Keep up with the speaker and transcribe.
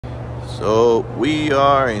So we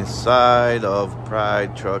are inside of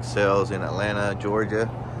Pride Truck Sales in Atlanta, Georgia.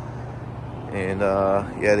 And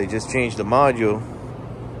yeah, they just changed the module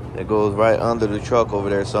that goes right under the truck over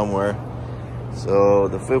there somewhere. So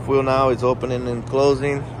the fifth wheel now is opening and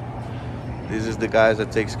closing. This is the guys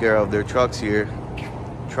that takes care of their trucks here.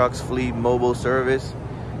 Trucks Fleet Mobile Service.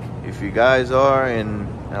 If you guys are in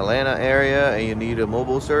Atlanta area and you need a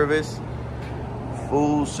mobile service,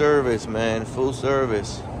 full service, man, full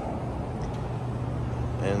service.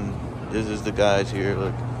 And this is the guys here.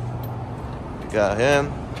 Look, we got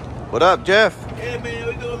him. What up, Jeff? Hey man,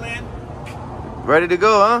 what you doing, man? Ready to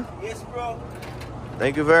go, huh? Yes, bro.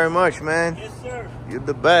 Thank you very much, man. Yes, sir. You're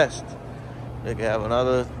the best. They can have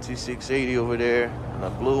another T680 over there and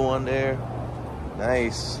a blue one there.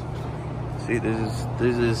 Nice. See, this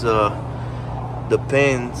is the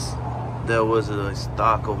pins that was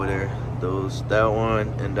stock over there. That one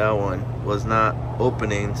and that one was not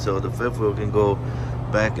opening, so the fifth wheel can go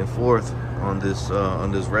back and forth on this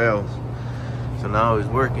rails. So now it's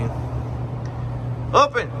working.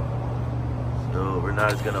 Open. So we're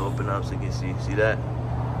not just gonna open up so you can see that.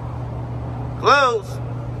 Close.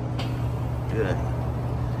 Good.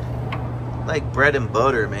 Like bread and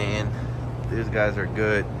butter, man. These guys are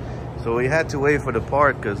good. So we had to wait for the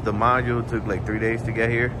part because the module took like 3 days to get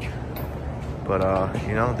here. But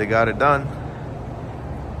you know, they got it done.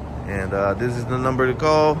 And this is the number to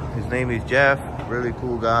call. His name is Jeff. Really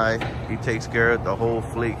cool guy. He takes care of the whole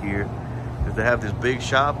fleet here. Because they have this big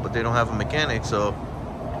shop, but they don't have a mechanic. So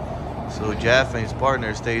Jeff and his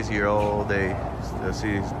partner stays here all day.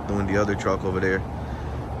 See, he's doing the other truck over there.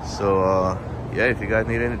 So yeah, if you guys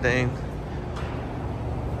need anything,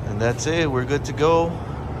 and that's it, we're good to go.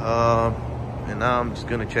 And now I'm just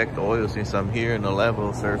gonna check the oil since I'm here in the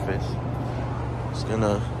level surface. Just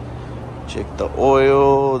gonna check the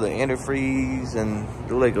oil, the antifreeze, and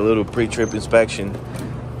do like a little pre-trip inspection.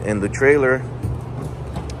 And the trailer,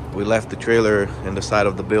 we left the trailer in the side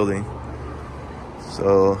of the building.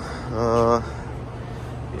 So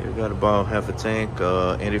yeah, we got about half a tank,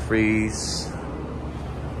 antifreeze,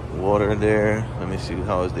 water there. Let me see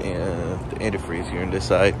how is the antifreeze here on this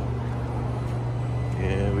side.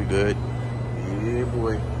 Yeah, we good. Yeah,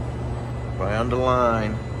 boy. Right on the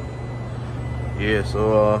line. Yeah,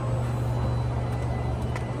 so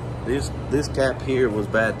this cap here was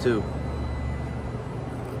bad too.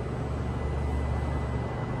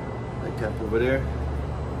 That cap over there.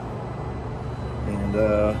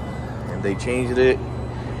 And they changed it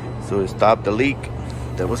so it stopped the leak.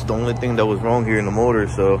 That was the only thing that was wrong here in the motor,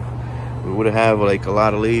 so we would have like a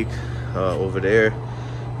lot of leak over there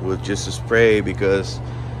with just a spray, because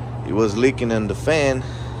it was leaking in the fan,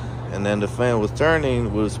 and then the fan was turning,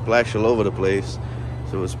 it was splashing all over the place.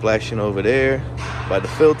 So it was splashing over there by the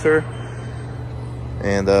filter,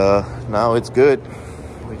 and now it's good.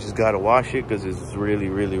 We just gotta wash it because it's really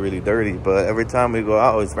dirty. But every time we go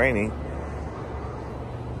out, it's raining.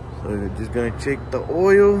 So we're just gonna check the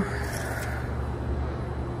oil.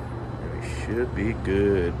 It should be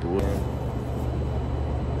good, boy.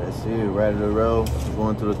 That's it, right of the row. We're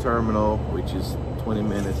going to the terminal, which is 20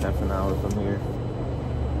 minutes, half an hour from here.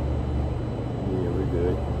 Yeah, we're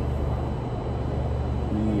good.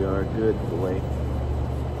 We are good, boy.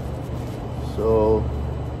 So,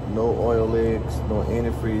 no oil leaks, no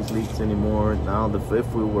antifreeze leaks anymore. Now the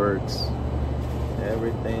fifth wheel works.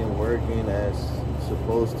 Everything working as it's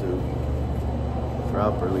supposed to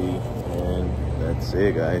properly. And that's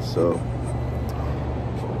it, guys. So,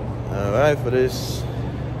 alright, for this,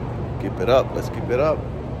 keep it up. Let's keep it up.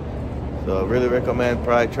 So I really recommend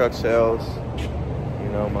Pride Truck Sales. You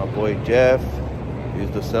know, my boy Jeff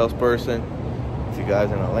is the salesperson. If you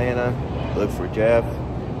guys in Atlanta, look for Jeff.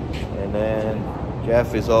 And then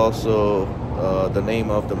Jeff is also the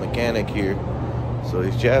name of the mechanic here. So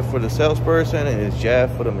it's Jeff for the salesperson and it's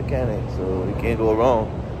Jeff for the mechanic. So you can't go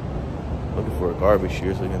wrong. Looking for a garbage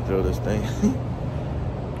here so we can throw this thing.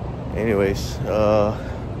 Anyways,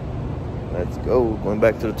 let's go. Going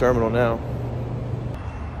back to the terminal now.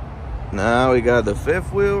 Now we got the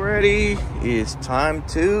fifth wheel ready. It's time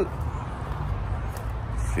to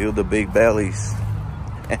feel the big bellies.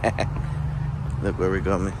 Look where we're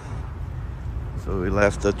going. So we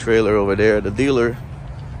left the trailer over there at the dealer,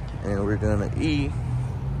 and we're gonna eat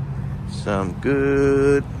some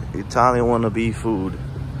good Italian wannabe food.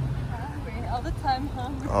 Hungry all the time,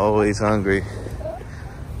 hungry. Always hungry.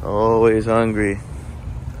 Always hungry.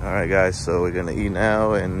 All right, guys. So we're gonna eat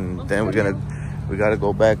now, and then we gotta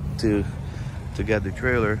go back to get the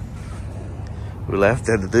trailer. We left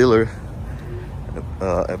at the dealer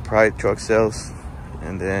at Pride Truck Sales,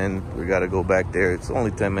 and then we gotta go back there. It's only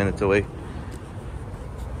 10 minutes away.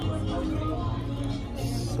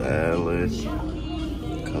 Salad.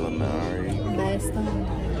 Calamari. Best.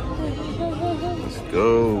 Let's go.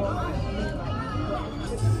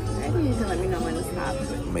 You need to let me know when to stop.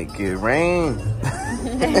 Make it rain.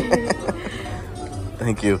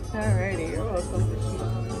 Thank you. Alrighty, you're welcome.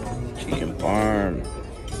 Chicken parm.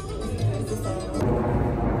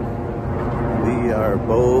 We are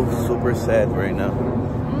both super sad right now.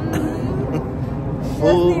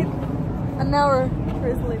 Full. An hour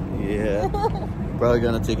for sleep. Yeah. Probably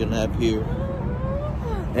gonna take a nap here.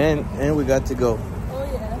 And we got to go. Oh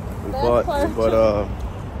yeah. We bought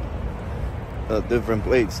different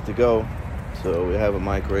plates to go. So we have a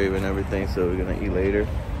microwave and everything, so we're gonna eat later.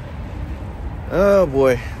 Oh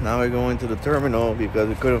boy, now we're going to the terminal because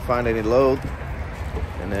we couldn't find any load.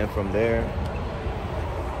 And then from there,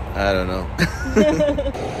 I don't know.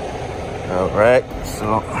 All right,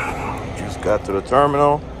 so just got to the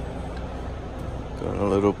terminal. Doing a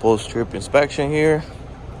little post-trip inspection here.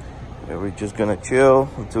 And we're just gonna chill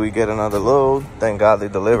until we get another load. Thank God they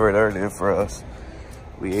delivered earlier for us.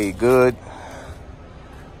 We ate good.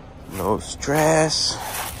 No stress.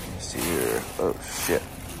 Let's see here. Oh shit.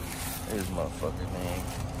 This motherfucker, man.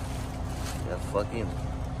 Got fucking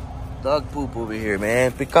dog poop over here,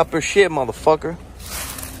 man. Pick up your shit, motherfucker.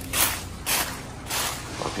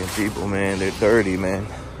 Fucking people, man. They're dirty, man.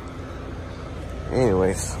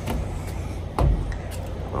 Anyways.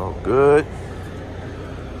 All good.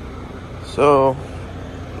 So,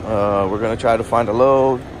 we're gonna try to find a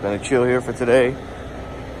load. We're gonna chill here for today.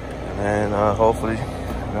 And then hopefully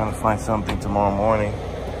we're gonna find something tomorrow morning.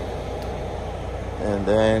 And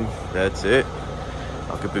then that's it.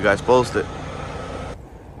 I'll keep you guys posted.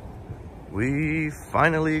 We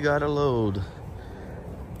finally got a load.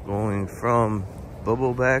 Going from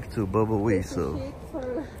Bubble Back to Bubble Wee, so.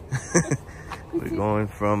 We're going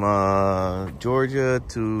from Georgia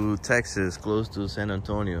to Texas, close to San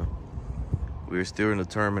Antonio. We're still in the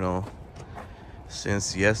terminal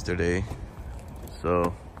since yesterday,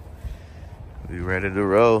 so we're ready to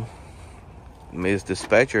roll. Miss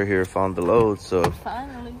Dispatcher here found the load, so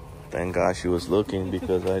Finally. Thank God she was looking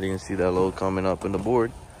because I didn't see that load coming up in the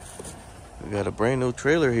board. We got a brand new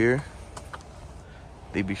trailer here.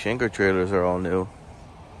 DB Schenker trailers are all new,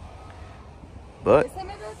 but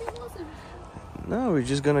no, we're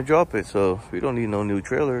just gonna drop it, so we don't need no new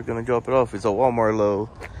trailer. We're gonna drop it off. It's a Walmart load.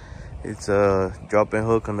 It's a drop and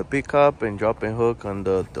hook on the pickup and drop and hook on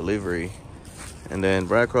the delivery. And then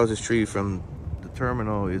right across the street from the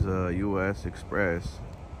terminal is a US Express,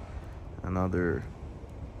 another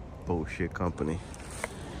bullshit company.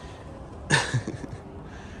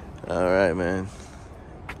 All right, man.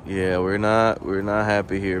 Yeah, we're not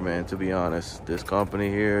happy here, man, to be honest. This company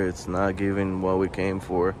here, it's not giving what we came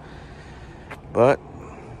for. But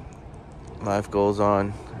life goes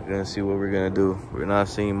on. We're gonna see what we're gonna do. We're not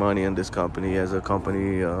seeing money in this company as a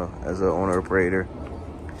company, as an owner operator.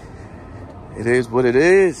 It is what it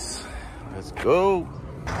is. Let's go.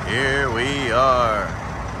 Here we are,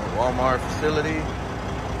 a Walmart facility.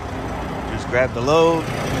 Just grabbed the load.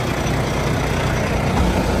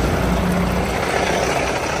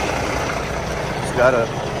 Just gotta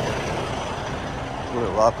put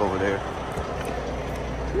a lock over there.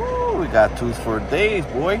 Woo, we got tools for days,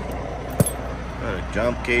 boy. Got a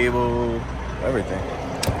jump cable, everything.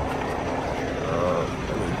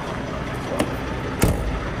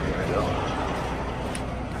 There we go.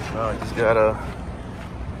 Now I just gotta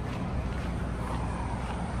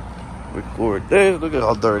record this. Look at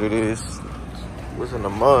how dirty it is. It was in the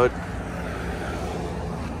mud.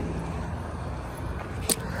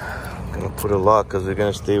 I'm gonna put a lock because we're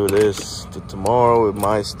gonna stay with this till tomorrow. We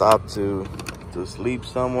might stop to sleep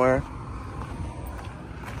somewhere,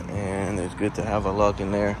 and it's good to have a lock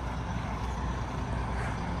in there.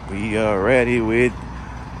 We are ready with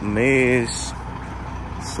Miss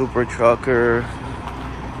Super Trucker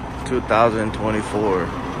 2024.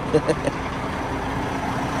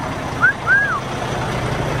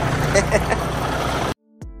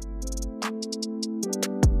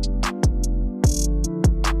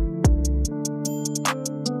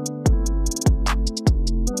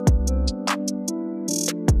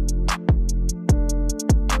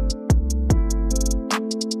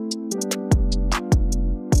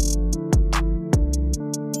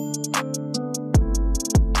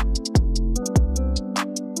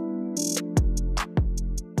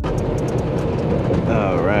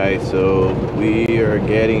 So we are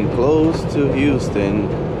getting close to Houston,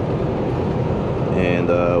 and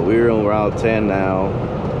we're on Route 10 now,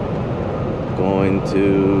 going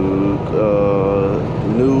to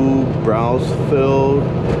New Brownsville.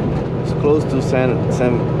 It's close to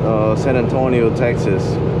San Antonio, Texas.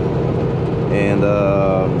 And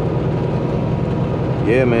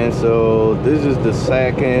yeah, man, so this is the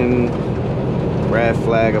second red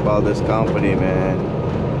flag about this company, man.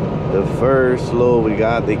 The first load we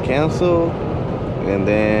got, they canceled, and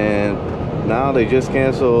then now they just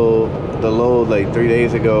canceled the load like 3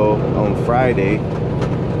 days ago on Friday.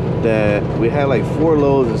 That we had like 4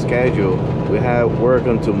 loads in schedule. We had work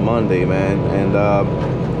until Monday, man, and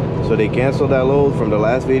so they canceled that load from the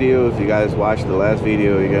last video. If you guys watched the last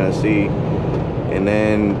video, you're gonna see. And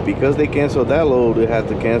then because they canceled that load, we had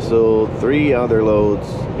to cancel 3 other loads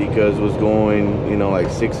because it was going, you know, like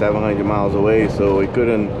 600-700 miles away, so we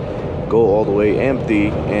couldn't go all the way empty,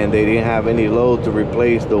 and they didn't have any load to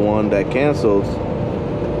replace the one that canceled.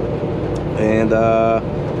 And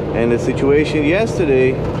the situation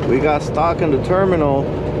yesterday, we got stuck in the terminal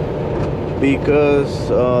because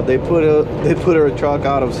they put a truck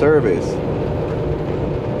out of service.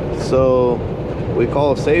 So we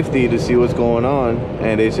called safety to see what's going on,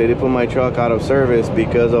 and they said they put my truck out of service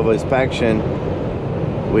because of inspection.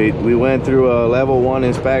 We went through a level 1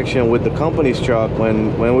 inspection with the company's truck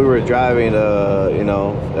when we were driving, you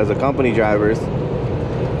know, as a company drivers.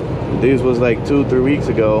 This was like 2-3 weeks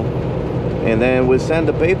ago. And then we sent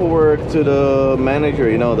the paperwork to the manager,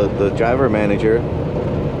 you know, the driver manager.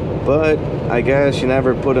 But I guess she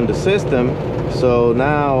never put in the system. So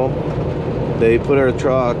now they put her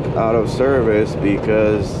truck out of service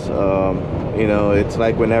because, you know, it's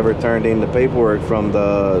like we never turned in the paperwork from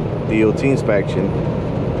the DOT inspection.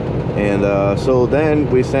 And so then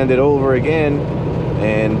we sent it over again.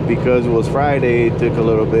 And because it was Friday, it took a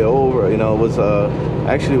little bit over. You know, it was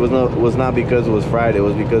actually was not because it was Friday. It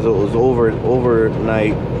was because it was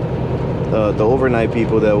overnight. The overnight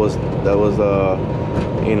people that was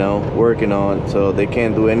you know, working on, so they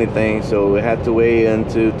can't do anything. So we had to wait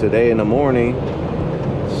until today in the morning.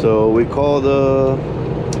 So we called the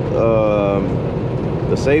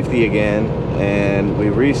safety again, and we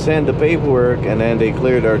resent the paperwork, and then they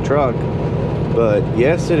cleared our truck. But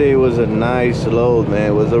yesterday was a nice load,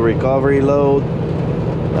 man. It was a recovery load.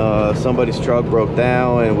 Somebody's truck broke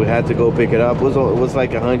down and we had to go pick it up. It was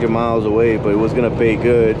like 100 miles away, but it was gonna pay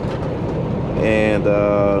good. And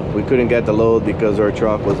we couldn't get the load because our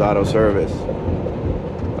truck was out of service.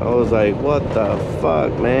 I was like, what the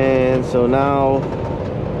fuck, man? So now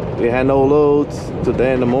we had no loads.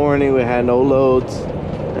 Today in the morning we had no loads.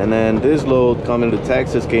 And then this load coming to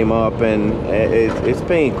Texas came up, and it's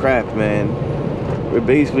paying crap, man. We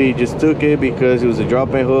basically just took it because it was a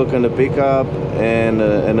drop-in hook on the pickup and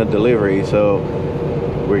a delivery. So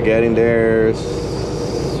we're getting there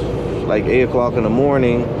like 8 o'clock in the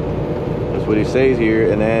morning. That's what he says here.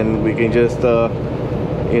 And then we can just,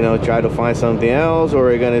 you know, try to find something else, or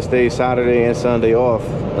we're gonna stay Saturday and Sunday off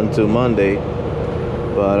until Monday.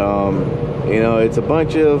 But, you know, it's a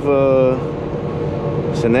bunch of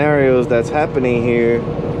scenarios that's happening here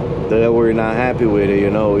that we're not happy with it. You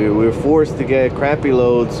know, we're forced to get crappy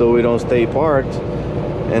loads so we don't stay parked,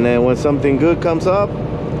 and then when something good comes up,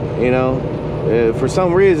 you know, for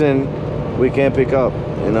some reason we can't pick up.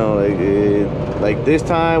 You know, like this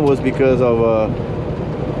time was because of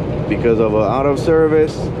out of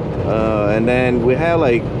service, and then we had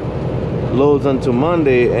like loads until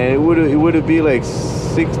Monday, and it would be like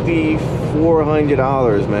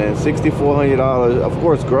 $6,400, man. $6,400, of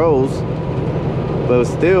course, gross. But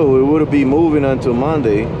still, we would be moving until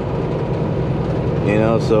Monday, you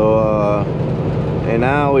know. So and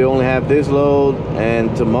now we only have this load,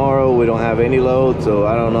 and tomorrow we don't have any load. So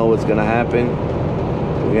I don't know what's gonna happen.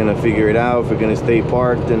 We're gonna figure it out if we're gonna stay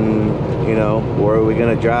parked, and you know, or we're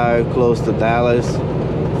gonna drive close to Dallas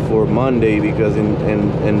for Monday, because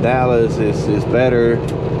in Dallas is better,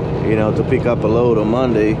 you know, to pick up a load on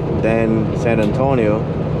Monday than San Antonio.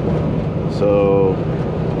 So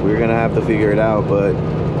we're gonna have to figure it out. But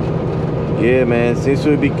yeah, man, since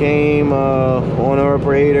we became owner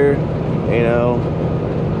operator, you know,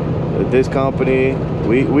 with this company,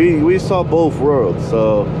 we saw both worlds.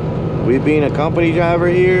 So we've been a company driver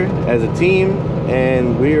here as a team,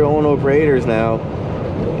 and we're owner operators now.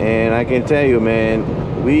 And I can tell you, man,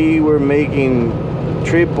 we were making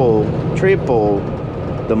triple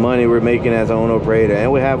the money we're making as an owner operator, and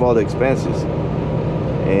we have all the expenses.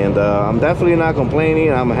 And I'm definitely not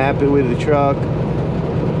complaining. I'm happy with the truck,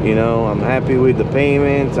 you know. I'm happy with the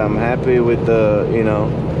payments. I'm happy with the, you know,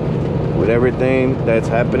 with everything that's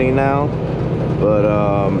happening now. But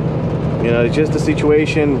you know, it's just the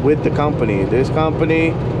situation with the company. This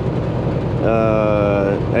company,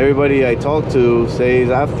 everybody I talk to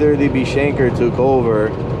says after DB Schenker took over,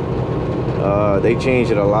 they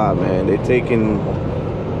changed it a lot, man. They're taking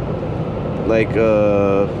like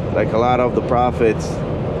a lot of the profits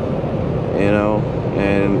you know,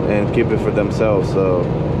 and keep it for themselves. So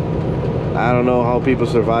I don't know how people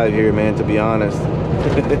survive here, man, to be honest.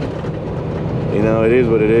 You know, it is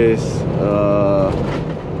what it is.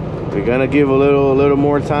 We're gonna give a little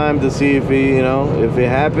more time to see if if it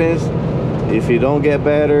happens. If it don't get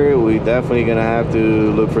better, we definitely gonna have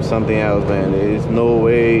to look for something else, man. There's no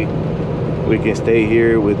way we can stay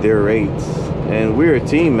here with their rates. And we're a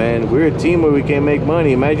team, man. We're a team where we can make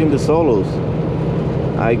money. Imagine the solos.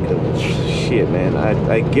 Shit, man.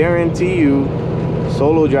 I guarantee you,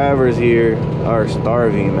 solo drivers here are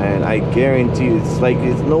starving, man. I guarantee you.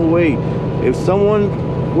 It's no way. If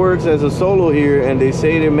someone works as a solo here and they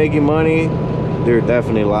say they're making money, they're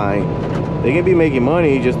definitely lying. They can be making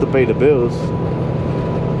money just to pay the bills.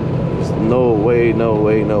 There's no way, no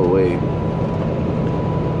way, no way.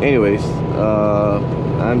 Anyways,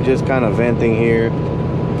 I'm just kind of venting here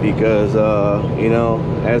because, you know,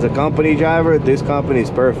 as a company driver, this company is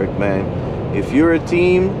perfect, man. If you're a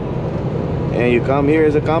team and you come here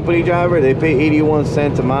as a company driver, they pay 81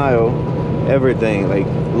 cents a mile, everything, like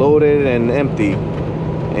loaded and empty.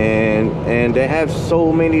 And they have so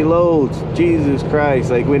many loads. Jesus Christ,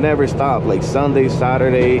 like we never stop, like Sunday,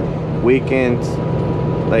 Saturday, weekends,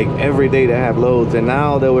 like every day they have loads. And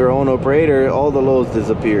now that we're owner operator, all the loads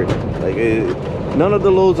disappeared. Like none of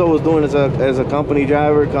the loads I was doing as a company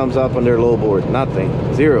driver comes up on their load board. Nothing,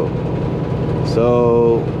 zero.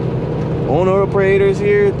 So owner operators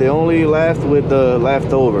here, they only left with the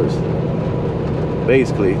leftovers.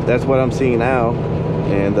 Basically, that's what I'm seeing now.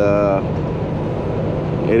 And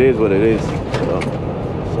it is what it is.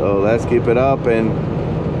 So let's keep it up, and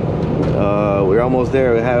we're almost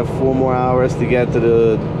there. We have 4 more hours to get to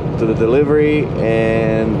the delivery,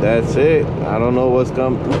 and that's it. I don't know what's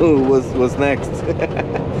next.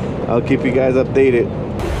 I'll keep you guys updated.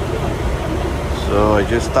 So I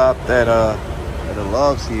just stopped at the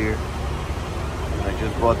Loves here. I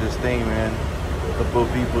just bought this thing, man. A couple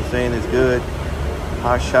of people saying it's good.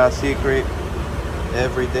 Hot Shot Secret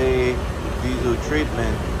everyday diesel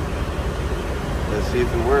treatment. Let's see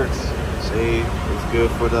if it works. Say it's good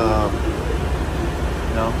for the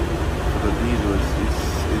for the diesel.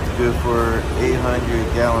 It's good for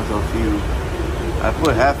 800 gallons of fuel. I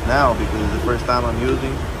put half now because it's the first time I'm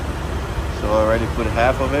using, so I already put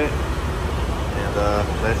half of it. And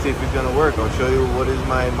let's see if it's gonna work. I'll show you what is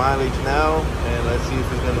my mileage now, and let's see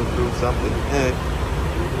if it's gonna improve something.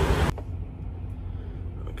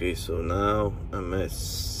 Okay, so now I'm at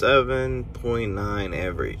 7.9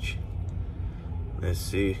 average. Let's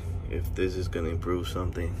see if this is gonna improve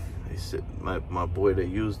something. He said, my boy that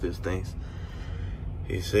used these things,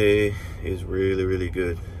 he say it's really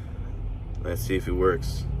good. Let's see if it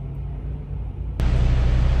works.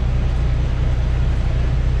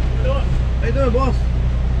 How you doing, boss?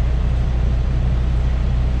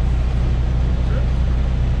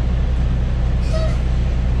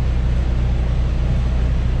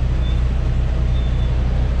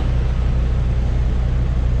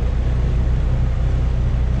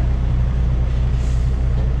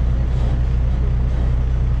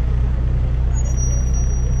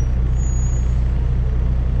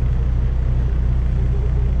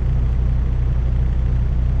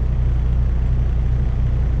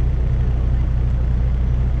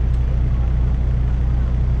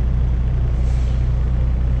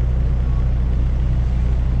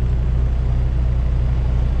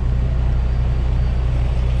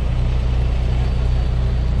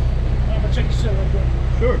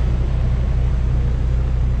 Sure.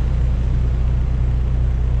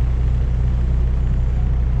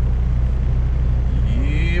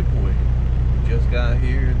 Yeah, boy. Just got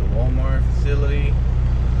here at the Walmart facility,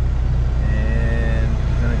 and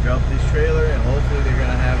we're gonna drop this trailer, and hopefully they're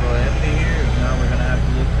gonna have an empty here. If not, we're gonna have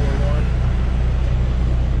to look for one.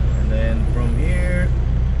 And then from here,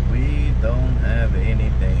 we don't have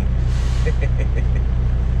anything.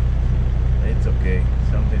 It's okay.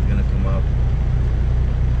 Something's gonna come up.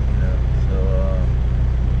 So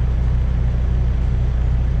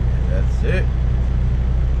that's it.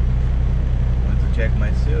 Went to check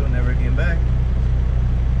my seal, never came back.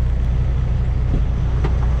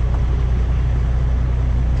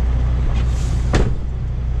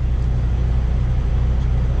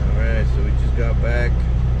 Alright, so we just got back,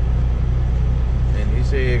 and he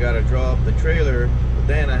said I gotta draw up the trailer, but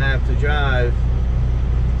then I have to drive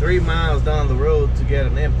 3 miles down the road to get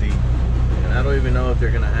an empty. And I don't even know if they're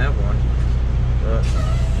gonna have one. But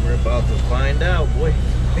we're about to find out, boy.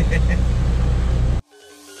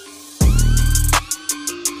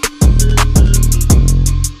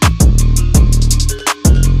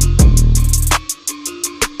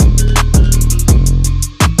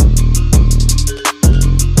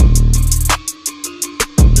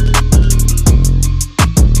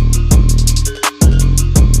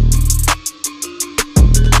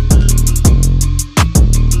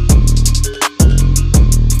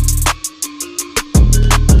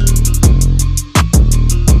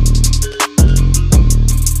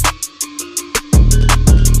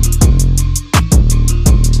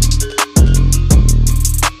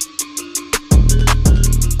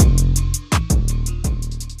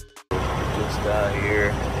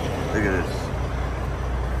 here. Look at this.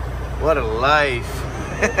 What a life.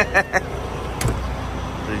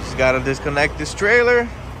 So you just gotta disconnect this trailer.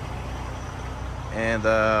 And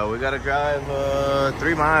we gotta drive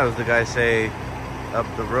 3 miles, the guys say, up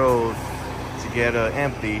the road to get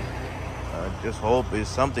empty. Just hope there's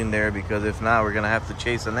something there, because if not, we're gonna have to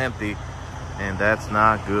chase an empty, and that's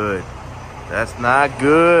not good. That's not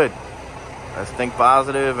good. Let's think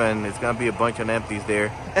positive, and it's gonna be a bunch of empties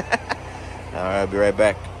there. All right, I'll be right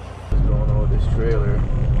back. What's going on with this trailer?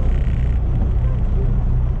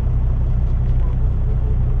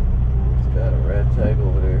 It's got a red tag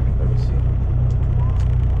over there. Let me see.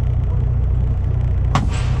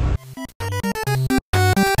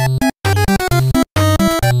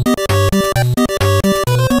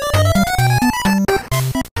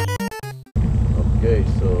 Okay,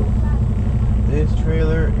 so this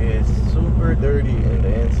trailer is super dirty in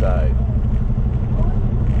the inside.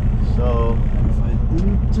 So if I do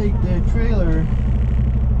take that trailer,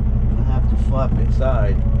 I have to flop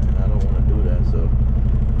inside, and I don't want to do that. So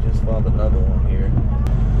just found another one here.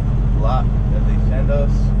 Lot that they send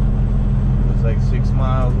us. It's like 6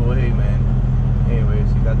 miles away, man.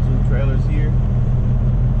 Anyways, you got 2 trailers here.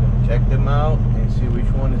 Gonna check them out and see which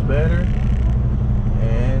one is better.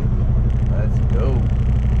 And let's go.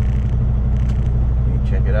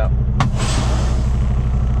 Check it out.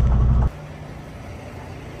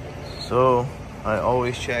 So I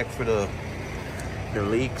always check for the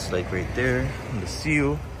leaks, like right there in the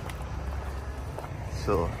seal.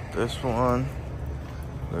 So this one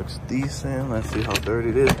looks decent. Let's see how dirty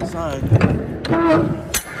it is inside.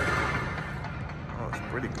 Oh, it's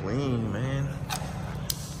pretty clean, man.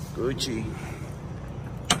 Gucci.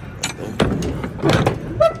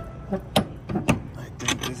 I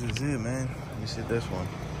think this is it, man. You see this one.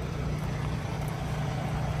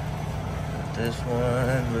 This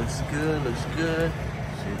one looks good, looks good.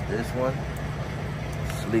 See this one?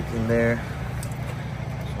 It's leaking there.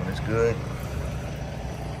 This one is good.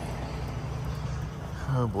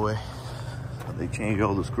 Oh boy. They changed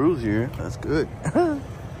all the screws here. That's good. But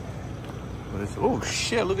it's, oh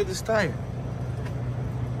shit, look at this tire.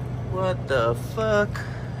 What the fuck?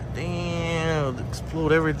 Damn, it'll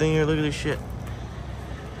explode everything here. Look at this shit.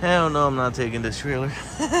 Hell no, I'm not taking this trailer.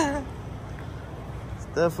 It's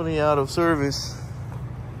definitely out of service.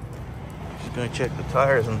 Just gonna check the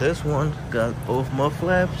tires on this one. Got both mud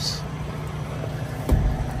flaps.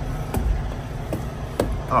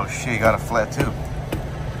 Oh shit, got a flat too.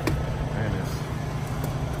 There it is.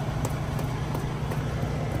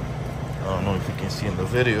 I don't know if you can see in the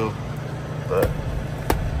video, but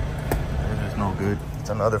it is no good. It's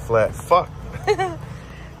another flat. Fuck.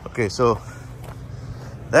 Okay, so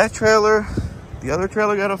that trailer, the other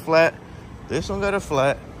trailer got a flat. This one got a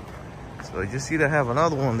flat. So I just see to have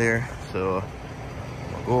another one there. So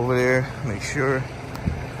I'll go over there, make sure.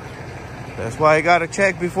 That's why you gotta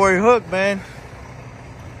check before you hook, man.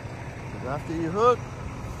 Because after you hook,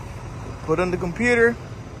 put on the computer,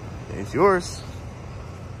 it's yours.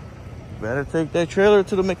 You better take that trailer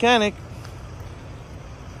to the mechanic.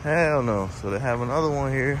 Hell no. So they have another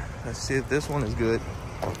one here. Let's see if this one is good.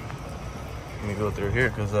 Let me go through here,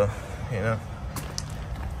 because you know,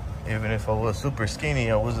 even if I was super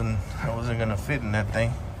skinny, I wasn't gonna fit in that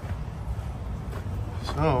thing.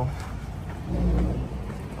 So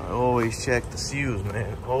I always check the seals,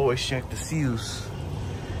 man. Always check the seals.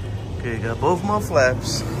 Okay, got both mud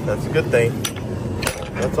flaps. That's a good thing.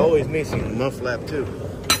 That's always missing, a mud flap too.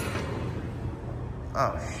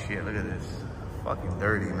 Oh shit, look at this. Fucking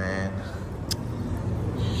dirty, man.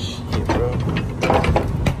 Shit, bro.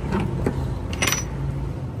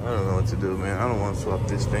 I don't know what to do, man. I don't want to swap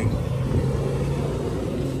this thing.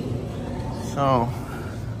 So,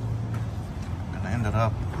 I'm gonna end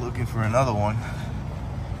up looking for another one.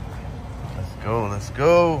 Let's go, let's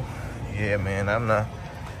go. Yeah, man, I'm not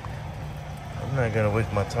gonna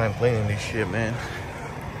waste my time cleaning this shit, man.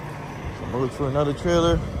 So I'm gonna look for another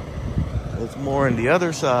trailer. It's more on the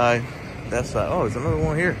other side. That side. Oh, there's another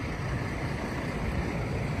one here.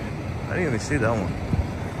 I didn't even see that one.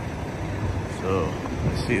 So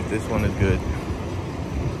let's see if this one is good.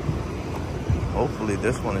 Hopefully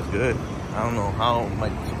this one is good. I don't know how am I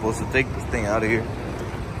supposed to take this thing out of here,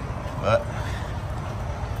 but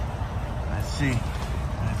let's see.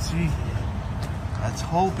 Let's see. Let's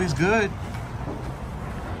hope it's good.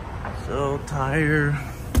 So tire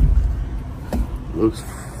looks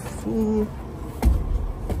full.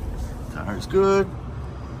 Tire's good.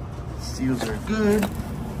 Seals are good.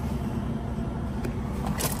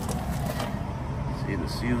 See, the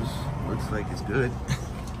seals looks like it's good.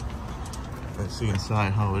 Let's see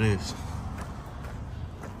inside how it is.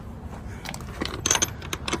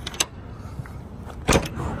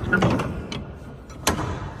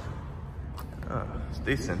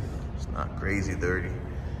 decent. It's not crazy dirty.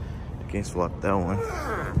 I can't swap that one.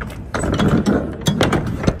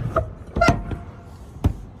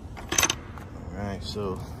 All right,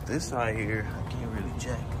 so this side here, I can't really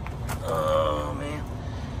check. Oh man,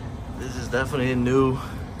 this is definitely a new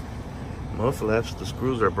mud flaps. The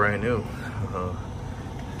screws are brand new.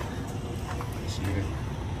 This here,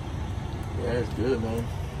 yeah, it's good, man.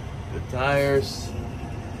 Good tires.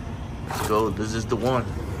 Let's go. This is the one.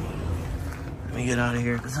 Let me get out of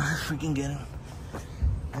here because I'm freaking getting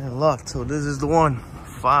locked. So this is the one.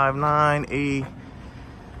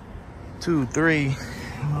 59A23.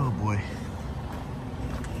 Oh boy.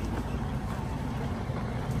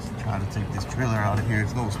 Let's try to take this trailer out of here.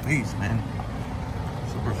 There's no space, man.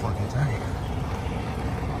 Super fucking tight.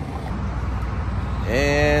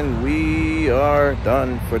 And we are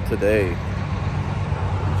done for today.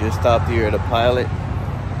 We just stopped here at a Pilot.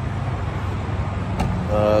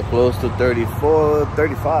 Close to 34,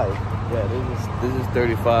 35. Yeah, this is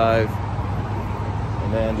 35.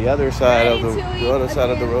 And then the other side of the other side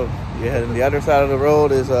of the road. Yeah, and the other side of the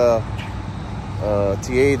road is TA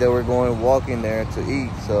that we're going walking there to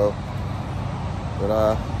eat. So, but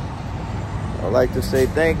I'd like to say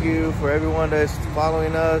thank you for everyone that's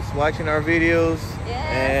following us, watching our videos,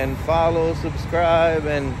 and follow, subscribe,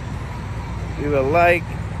 and leave a like.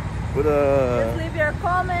 Put a Just leave your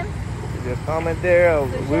comment. Leave a comment there.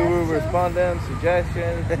 We will respond to them.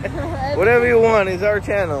 Suggestions, whatever you want is our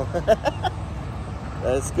channel.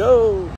 Let's go.